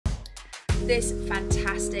This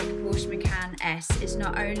fantastic Porsche Macan S is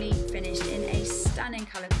not only finished in a stunning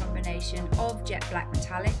colour combination of jet black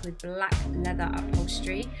metallic with black leather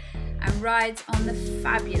upholstery and rides on the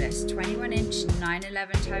fabulous 21-inch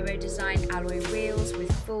 911 turbo design alloy wheels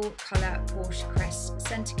with full colour Porsche Crest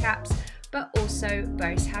centre caps, but also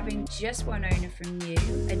boasts having just one owner from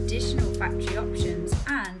new, additional factory options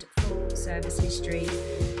and full service history.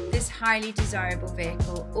 This highly desirable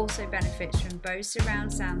vehicle also benefits from BOSE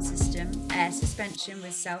Surround Sound System, air suspension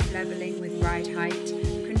with self-leveling with ride height,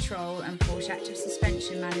 control and Porsche active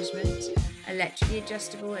suspension management, electrically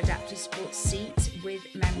adjustable adaptive sports seats with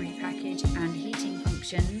memory package and heating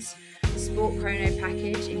functions, Sport Chrono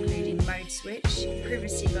package including mode switch,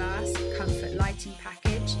 privacy glass, comfort lighting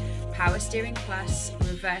package, power steering plus,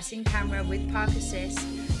 reversing camera with park assist,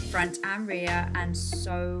 front and rear, and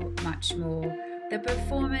so much more. The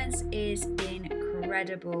performance is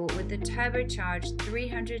incredible with the turbocharged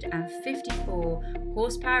 354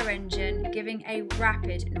 horsepower engine giving a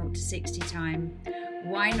rapid 0 to 60 time.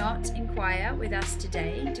 Why not inquire with us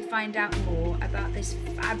today to find out more about this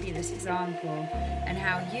fabulous example and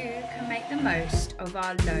how you can make the most of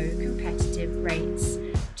our low competitive rates.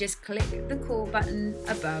 Just click the call button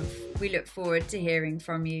above. We look forward to hearing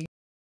from you.